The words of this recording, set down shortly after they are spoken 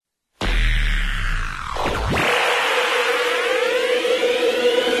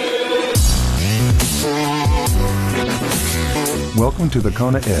Welcome to the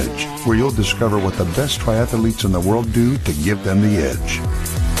Kona Edge, where you'll discover what the best triathletes in the world do to give them the edge.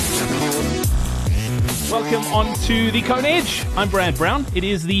 Welcome on to the Kona Edge. I'm Brad Brown. It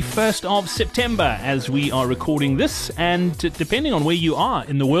is the 1st of September as we are recording this, and depending on where you are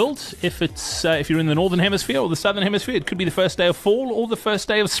in the world, if you're in the Northern Hemisphere or the Southern Hemisphere, it could be the first day of fall or the first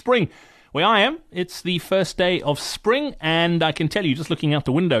day of spring. Where I am, it's the first day of spring, and I can tell you, just looking out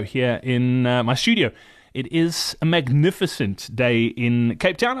the window here in my studio, it is a magnificent day in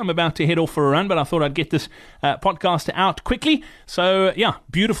Cape Town. I'm about to head off for a run, but I thought I'd get this podcast out quickly. So, yeah,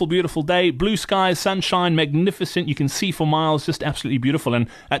 beautiful, beautiful day. Blue skies, sunshine, magnificent. You can see for miles, just absolutely beautiful. And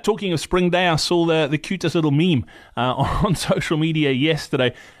talking of spring day, I saw the cutest little meme on social media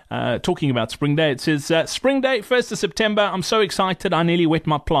yesterday. Talking about spring day. It says, Spring day, 1st of September. I'm so excited, I nearly wet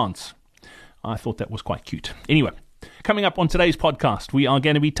my plants. I thought that was quite cute. Anyway, coming up on today's podcast, we are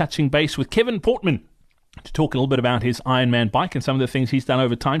going to be touching base with Kevin Portman to talk a little bit about his Ironman bike and some of the things he's done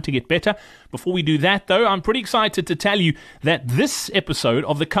over time to get better. Before we do that, though, I'm pretty excited to tell you that this episode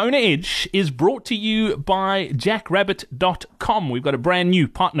of the Kona Edge is brought to you by jackrabbit.com. We've got a brand new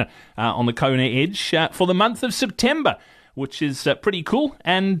partner on the Kona Edge for the month of September, which is pretty cool,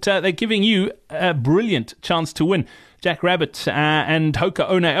 and they're giving you a brilliant chance to win. Jack Rabbit and Hoka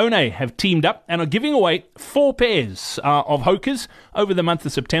One One have teamed up and are giving away 4 pairs of Hokas over the month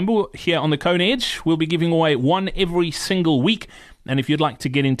of September here on the Kona Edge. We'll be giving away one every single week. And if you'd like to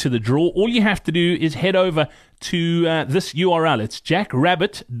get into the draw, all you have to do is head over to this URL. It's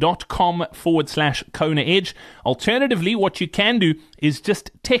jackrabbit.com/Kona Edge. Alternatively, what you can do is just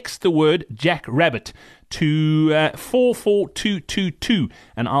text the word Jack Rabbit to 44222,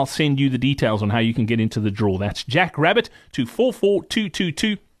 and I'll send you the details on how you can get into the draw. That's Jack Rabbit to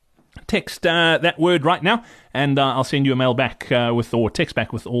 44222. Text that word right now, and I'll send you a mail back or text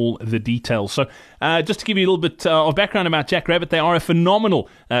back with all the details. So just to give you a little bit of background about Jack Rabbit, they are a phenomenal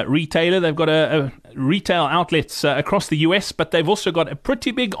retailer. They've got a retail outlets across the US, but they've also got a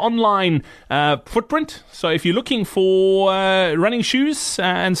pretty big online footprint. So if you're looking for running shoes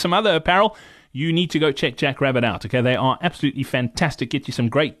and some other apparel, you need to go check Jack Rabbit out. Okay, they are absolutely fantastic. Get you some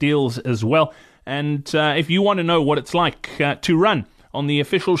great deals as well. And if you want to know what it's like to run on the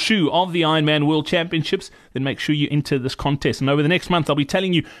official shoe of the Ironman World Championships, then make sure you enter this contest. And over the next month, I'll be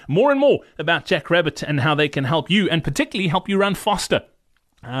telling you more and more about Jack Rabbit and how they can help you, and particularly help you run faster.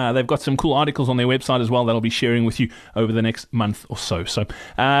 They've got some cool articles on their website as well that I'll be sharing with you over the next month or so. So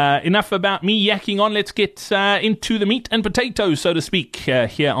enough about me yakking on. Let's get into the meat and potatoes, so to speak,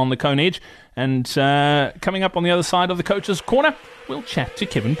 here on the Kona Edge. And coming up on the other side of the Coach's Corner, we'll chat to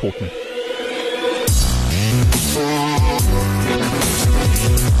Kevin Portman.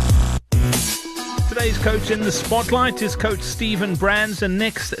 Today's coach in the spotlight is Coach Stephen Brand's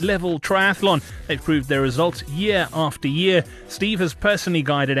Next Level Triathlon. They've proved their results year after year. Steve has personally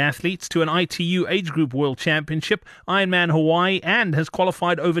guided athletes to an ITU Age Group World Championship, Ironman Hawaii, and has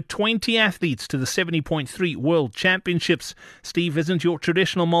qualified over 20 athletes to the 70.3 World Championships. Steve isn't your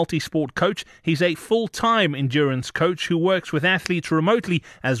traditional multi-sport coach. He's a full-time endurance coach who works with athletes remotely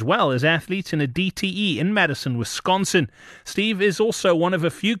as well as athletes in a DTE in Madison, Wisconsin. Steve is also one of a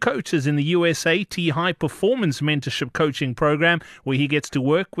few coaches in the USAT High Performance Mentorship Coaching Program, where he gets to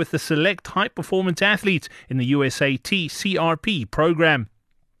work with the select high performance athletes in the USAT CRP program.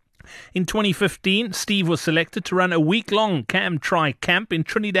 In 2015, Steve was selected to run a week-long Tri camp in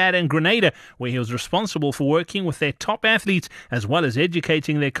Trinidad and Grenada, where he was responsible for working with their top athletes as well as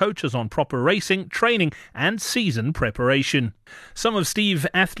educating their coaches on proper racing, training, and season preparation. Some of Steve's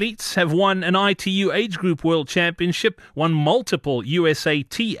athletes have won an ITU Age Group World Championship, won multiple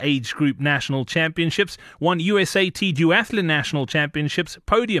USAT Age Group National Championships, won USAT Duathlon National Championships,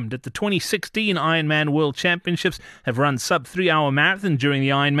 podiumed at the 2016 Ironman World Championships, have run sub-3-hour marathon during the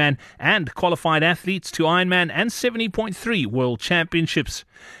Ironman, and qualified athletes to Ironman and 70.3 World Championships.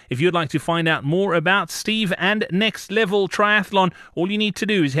 If you'd like to find out more about Steve and Next Level Triathlon, all you need to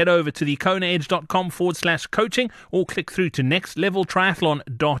do is head over to thekonaedge.com/coaching or click through to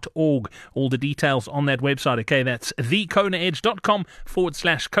nextleveltriathlon.org. All the details on that website. Okay, that's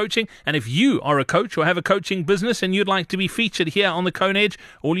thekonaedge.com/coaching. And if you are a coach or have a coaching business and you'd like to be featured here on the Kona Edge,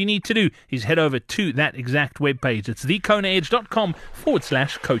 all you need to do is head over to that exact webpage. It's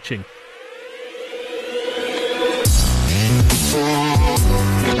thekonaedge.com/coaching.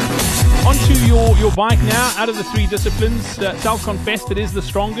 Onto your bike now. Out of the 3 disciplines, self-confessed, it is the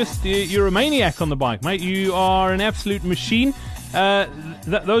strongest. You're a maniac on the bike, mate. You are an absolute machine.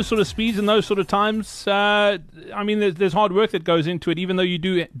 Those sort of speeds and those sort of times, I mean, there's hard work that goes into it, even though you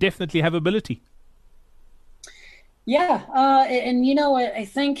do definitely have ability. Yeah, and you know what? I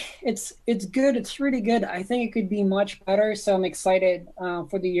think it's good. It's really good. I think it could be much better. So I'm excited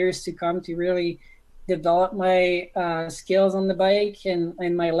for the years to come to really develop my skills on the bike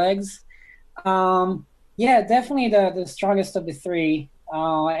and my legs. Yeah, definitely the strongest of the three.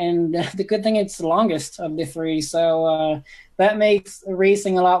 And the good thing it's the longest of the three. So that makes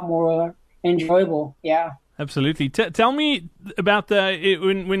racing a lot more enjoyable. Yeah. Absolutely. Tell me about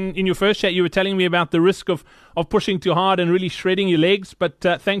when in your first chat you were telling me about the risk of pushing too hard and really shredding your legs, but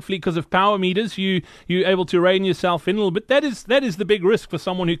thankfully because of power meters you're able to rein yourself in a little bit. That is the big risk for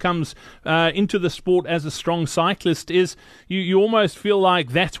someone who comes into the sport as a strong cyclist. Is you almost feel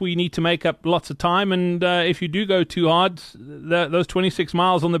like that's where you need to make up lots of time, and if you do go too hard, those 26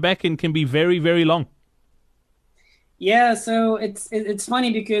 miles on the back end can be very, very long. Yeah, so it's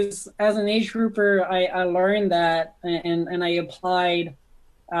funny because as an age grouper, I learned that and I applied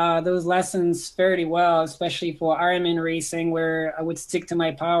those lessons fairly well, especially for Ironman racing, where I would stick to my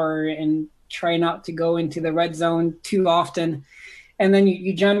power and try not to go into the red zone too often. And then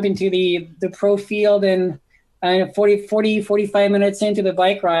you jump into the pro field and 45 minutes into the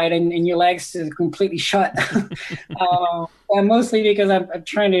bike ride and your legs is completely shut. And mostly because I'm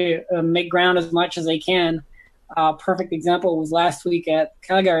trying to make ground as much as I can. Perfect example was last week at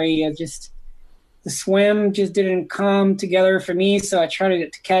Calgary. Just the swim just didn't come together for me, so I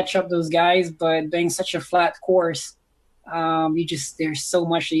tried to catch up those guys. But being such a flat course, you just there's so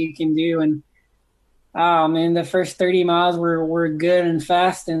much that you can do. And man, the first 30 miles were good and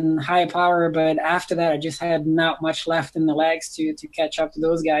fast and high power, but after that, I just had not much left in the legs to catch up to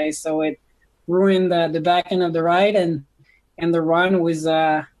those guys. So it ruined the back end of the ride, and the run was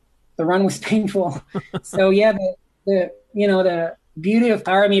painful. So yeah, the beauty of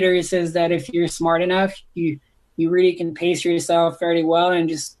power meters is that if you're smart enough, you really can pace yourself fairly well and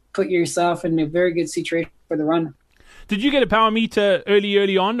just put yourself in a very good situation for the run. Did you get a power meter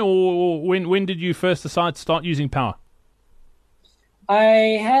early on, or when did you first decide to start using power?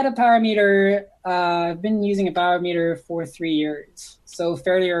 I had a power meter. I've been using a power meter for 3 years, so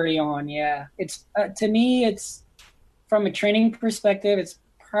fairly early on. Yeah, it's to me, it's from a training perspective, it's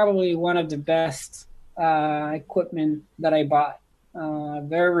probably one of the best equipment that I bought.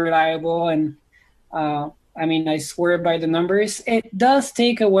 Very reliable, and I mean, I swear by the numbers. It does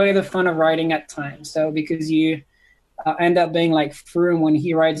take away the fun of riding at times, though, because you end up being like Froome when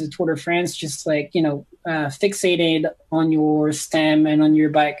he rides the Tour de France, just like, fixated on your stem and on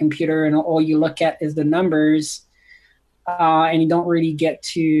your bike computer, and all you look at is the numbers, and you don't really get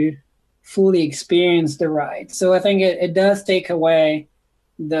to fully experience the ride. So I think it does take away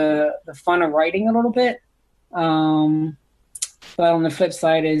the fun of riding a little bit. But on the flip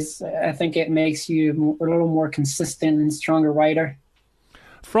side is I think it makes you a little more consistent and stronger rider.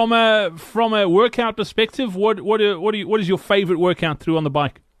 From a workout perspective, what is your favorite workout through on the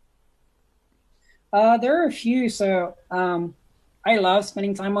bike? There are a few. So I love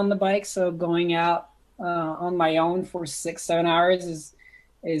spending time on the bike. So going out on my own for 6-7 hours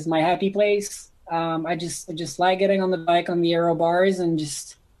is my happy place. I just like getting on the bike on the aero bars and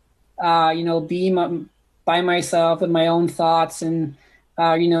just by myself with my own thoughts and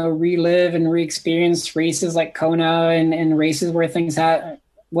relive and re-experience races like Kona and races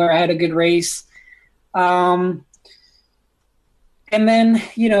where I had a good race. And then,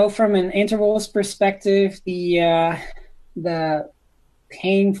 from an intervals perspective, the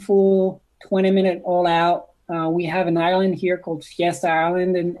painful 20-minute all out. We have an island here called Fiesta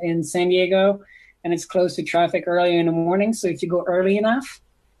Island in San Diego, and it's close to traffic early in the morning. So if you go early enough,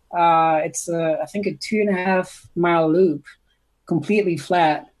 it's I think a 2.5 mile loop, completely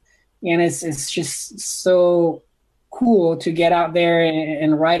flat, and it's just so cool to get out there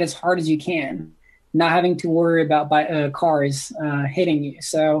and ride as hard as you can, not having to worry about cars hitting you.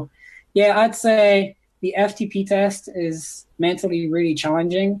 So, yeah, I'd say the FTP test is mentally really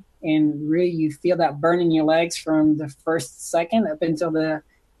challenging, and really you feel that burn in your legs from the first second up until the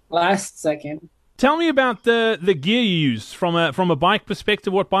last second. Tell me about the gear you use from a bike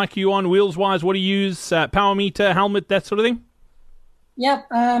perspective. What bike are you on, wheels wise? What do you use? Power meter, helmet, that sort of thing. Yep.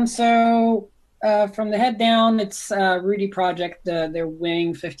 So from the head down, it's Rudy Project, their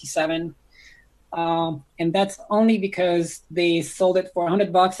Wing 57. And that's only because they sold it for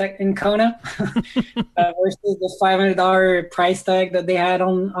 $100 in Kona versus the $500 price tag that they had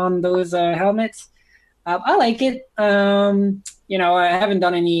on those helmets. I like it. I haven't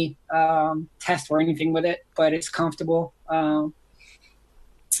done any test or anything with it, but it's comfortable.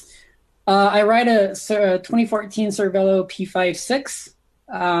 I ride a 2014 Cervelo P56,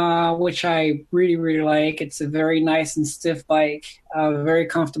 which I really, really like. It's a very nice and stiff bike, a very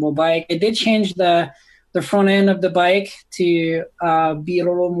comfortable bike. It did change the the front end of the bike to be a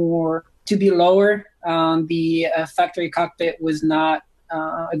little more, to be lower. The factory cockpit was not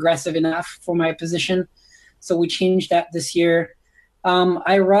aggressive enough for my position, so we changed that this year.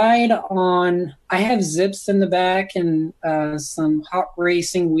 I have zips in the back and some hot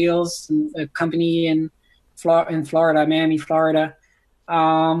racing wheels, a company in Florida, Miami, Florida.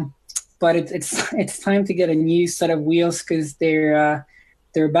 But it's time to get a new set of wheels because they're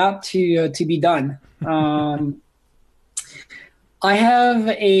about to be done. I have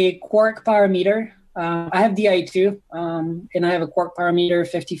a Quark power meter. I have DI2, and I have a Quark power meter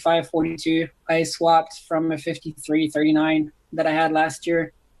 5542. I swapped from a 5339 that I had last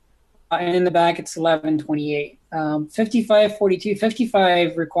year. And in the back, it's 1128. 5542,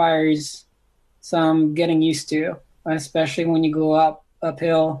 55 requires some getting used to, especially when you go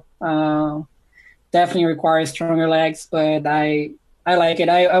uphill. Definitely requires stronger legs, but I like it.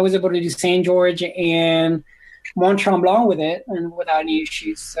 I was able to do St. George and Mont Tremblant with it and without any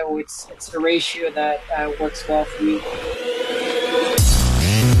issues. So it's a ratio that works well for me.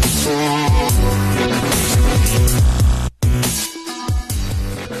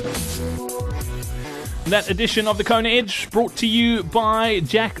 That edition of the Kona Edge brought to you by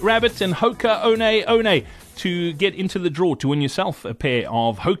Jack Rabbit and Hoka One One. To get into the draw to win yourself a pair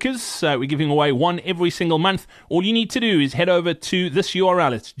of Hokas, we're giving away one every single month. All you need to do is head over to this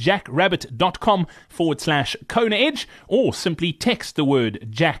URL. It's jackrabbit.com/Kona Edge, or simply text the word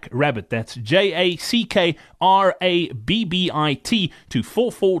Jack Rabbit. That's JACKRABBIT to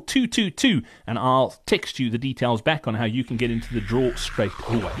 44222, and I'll text you the details back on how you can get into the draw straight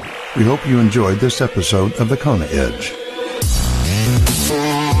away. We hope you enjoyed this episode of the Kona Edge.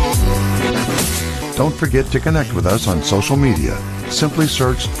 Don't forget to connect with us on social media. Simply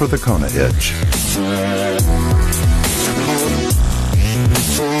search for the Kona Edge.